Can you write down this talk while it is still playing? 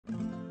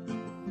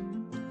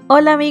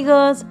Hola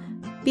amigos,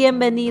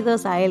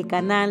 bienvenidos a el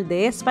canal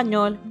de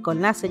Español con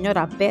la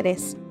señora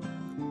Pérez.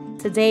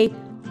 Today,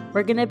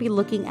 we're going to be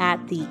looking at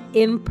the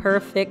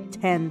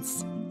imperfect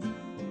tense.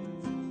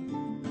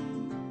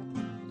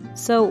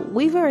 So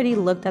we've already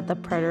looked at the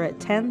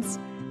preterite tense.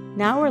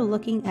 Now we're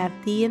looking at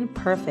the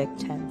imperfect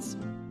tense.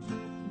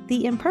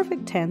 The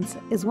imperfect tense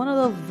is one of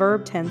the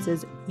verb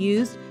tenses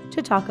used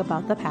to talk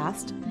about the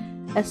past,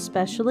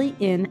 especially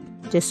in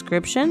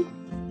description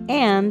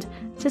and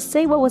to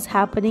say what was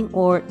happening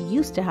or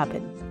used to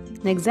happen.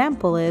 An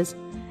example is,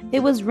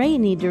 it was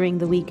rainy during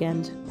the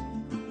weekend,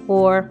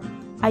 or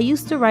I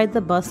used to ride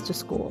the bus to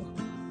school.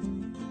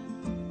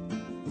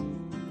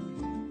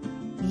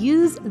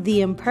 Use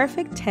the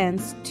imperfect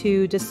tense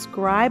to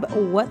describe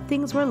what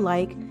things were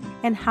like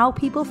and how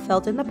people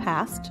felt in the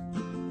past,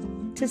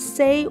 to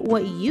say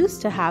what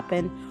used to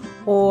happen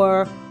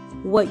or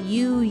what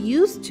you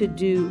used to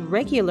do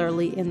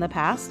regularly in the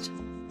past,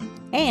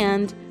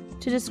 and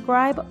to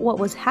describe what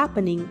was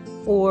happening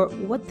or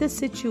what the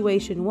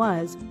situation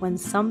was when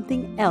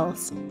something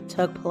else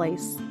took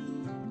place.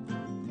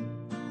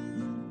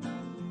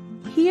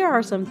 Here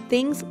are some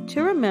things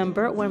to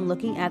remember when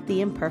looking at the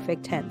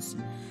imperfect tense.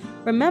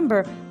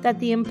 Remember that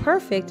the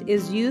imperfect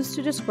is used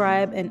to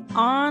describe an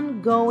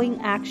ongoing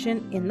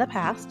action in the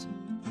past.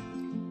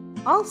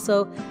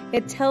 Also,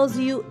 it tells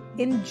you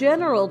in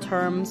general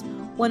terms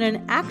when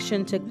an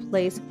action took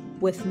place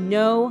with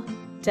no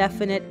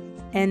definite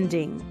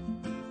ending.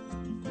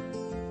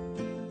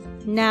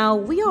 Now,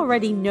 we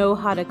already know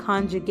how to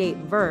conjugate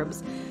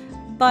verbs,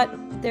 but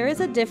there is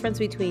a difference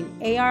between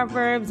AR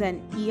verbs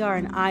and ER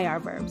and IR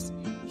verbs.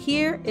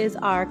 Here is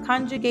our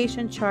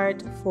conjugation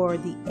chart for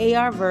the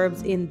AR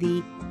verbs in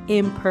the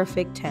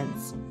imperfect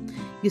tense.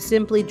 You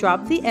simply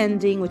drop the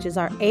ending, which is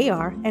our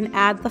AR, and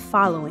add the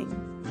following: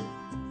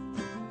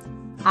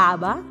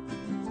 aba,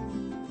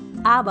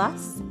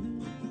 abas,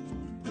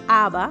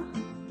 aba,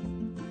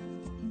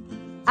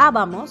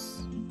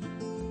 habamos,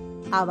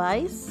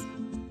 habáis,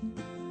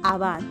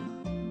 habán.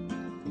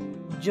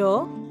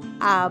 Yo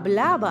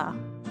hablaba.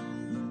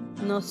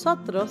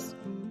 Nosotros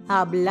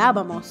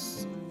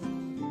hablábamos.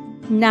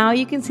 Now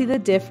you can see the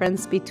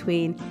difference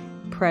between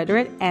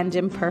preterite and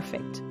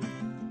imperfect.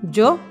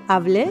 Yo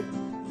hablé.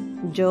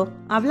 Yo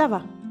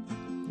hablaba.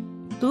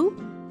 Tú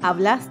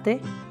hablaste.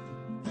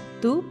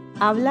 Tú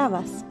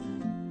hablabas.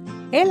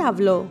 Él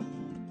habló.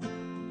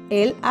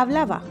 Él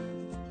hablaba.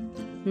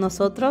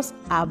 Nosotros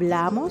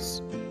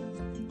hablamos.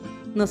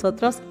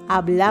 Nosotros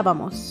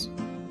hablábamos.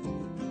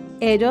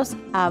 Ellos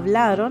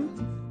hablaron.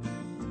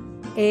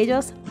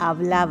 Ellos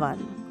hablaban.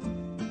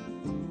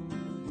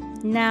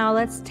 Now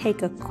let's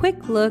take a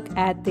quick look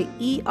at the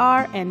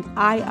ER and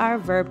IR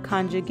verb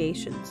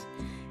conjugations.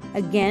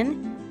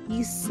 Again,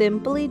 you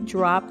simply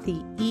drop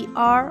the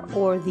ER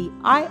or the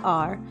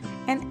IR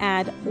and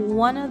add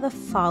one of the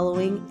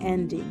following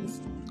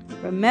endings.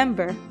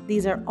 Remember,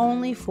 these are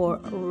only for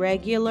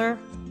regular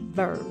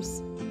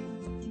verbs.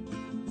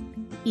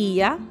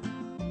 Ia,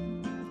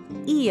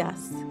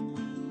 ias.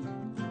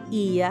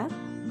 Ia,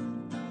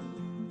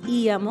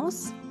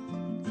 íamos,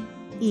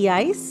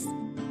 íais,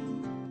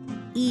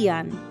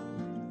 ían.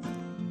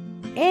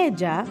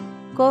 Ella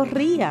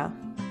corría.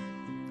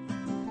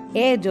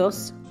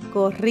 Ellos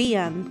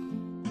corrían.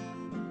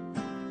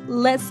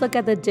 Let's look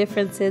at the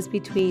differences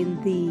between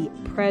the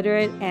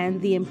preterite and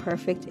the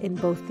imperfect in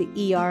both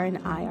the ER and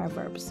IR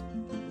verbs.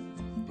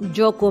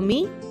 Yo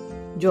comí,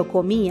 yo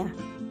comía.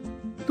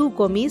 Tú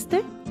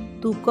comiste,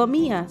 tú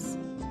comías.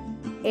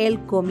 Él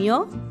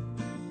comió,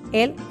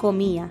 él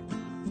comía.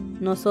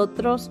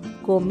 Nosotros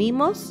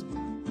comimos,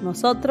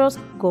 nosotros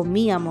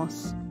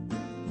comíamos.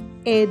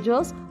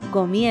 Ellos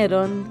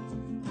comieron,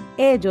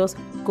 ellos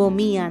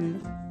comían.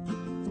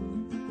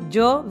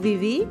 Yo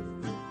viví,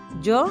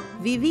 yo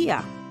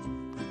vivía.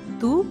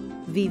 Tú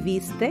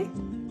viviste,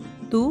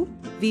 tú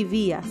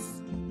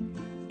vivías.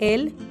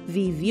 Él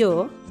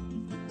vivió,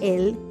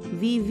 él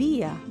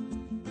vivía.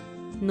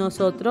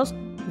 Nosotros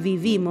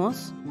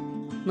vivimos,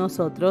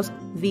 nosotros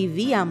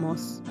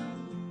vivíamos.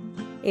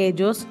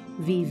 Ellos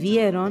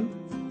vivieron,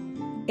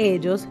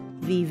 ellos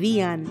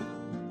vivían.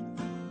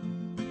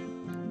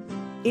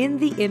 In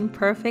the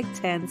imperfect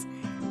tense,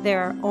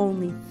 there are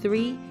only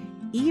 3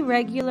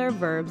 irregular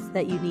verbs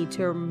that you need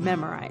to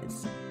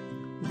memorize.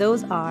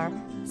 Those are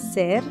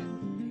ser,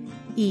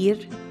 ir,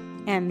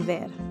 and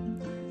ver.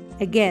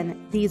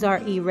 Again, these are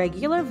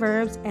irregular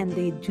verbs and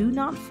they do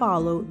not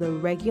follow the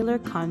regular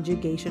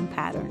conjugation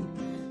pattern.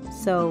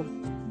 So,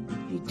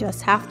 you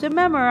just have to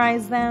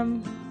memorize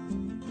them.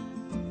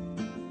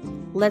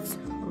 Let's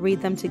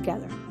read them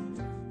together.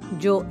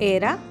 Yo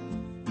era,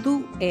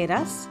 tú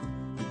eras,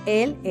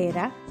 él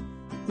era,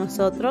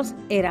 nosotros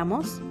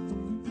éramos,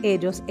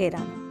 ellos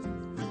eran.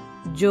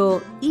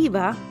 Yo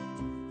iba,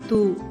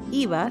 tú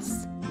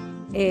ibas,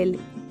 él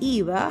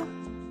iba,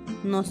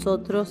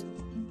 nosotros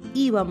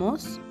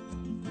íbamos,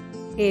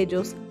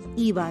 ellos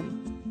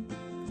iban.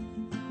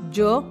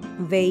 Yo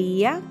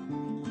veía,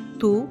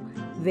 tú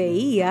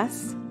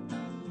veías,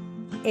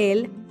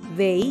 él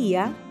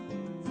veía,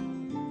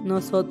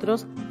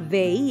 nosotros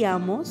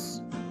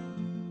veíamos,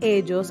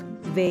 ellos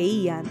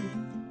veían.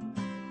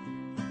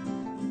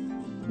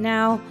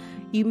 Now,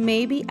 you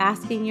may be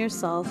asking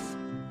yourself,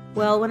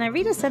 well, when I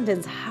read a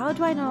sentence, how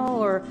do I know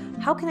or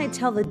how can I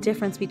tell the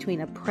difference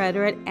between a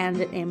preterite and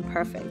an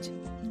imperfect?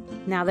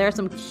 Now, there are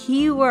some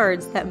key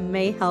words that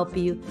may help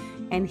you,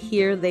 and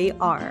here they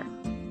are.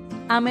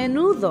 A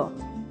menudo,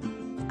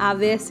 a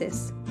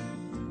veces,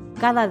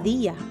 cada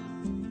día,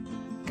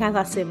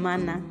 cada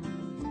semana,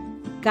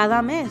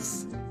 cada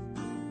mes,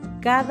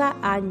 cada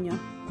año,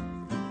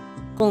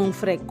 con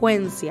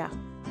frecuencia,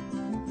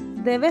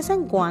 de vez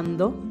en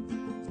cuando,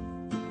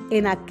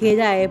 en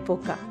aquella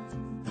época,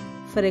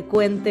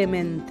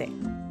 frecuentemente,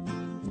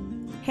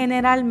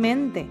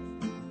 generalmente,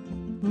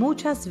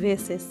 muchas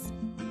veces,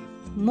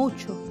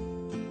 mucho,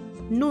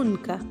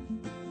 nunca,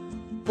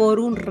 por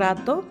un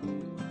rato,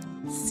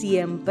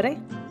 siempre,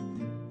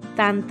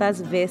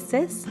 tantas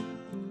veces,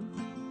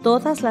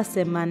 todas las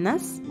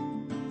semanas,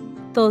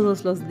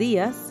 todos los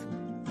días,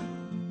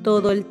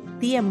 todo el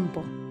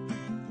tiempo,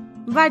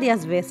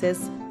 varias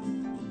veces.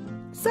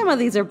 Some of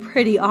these are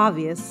pretty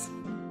obvious.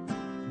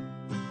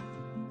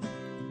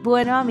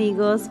 Bueno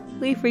amigos,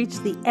 we've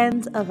reached the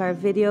end of our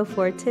video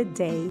for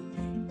today.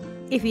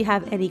 If you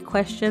have any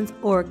questions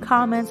or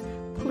comments,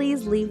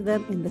 please leave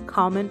them in the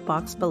comment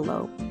box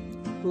below.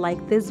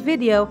 Like this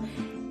video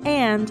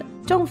and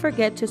don't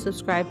forget to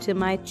subscribe to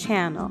my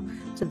channel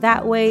so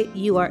that way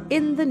you are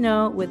in the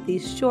know with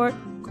these short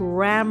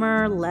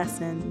grammar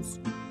lessons.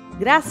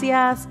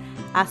 Gracias.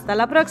 Hasta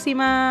la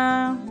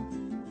próxima.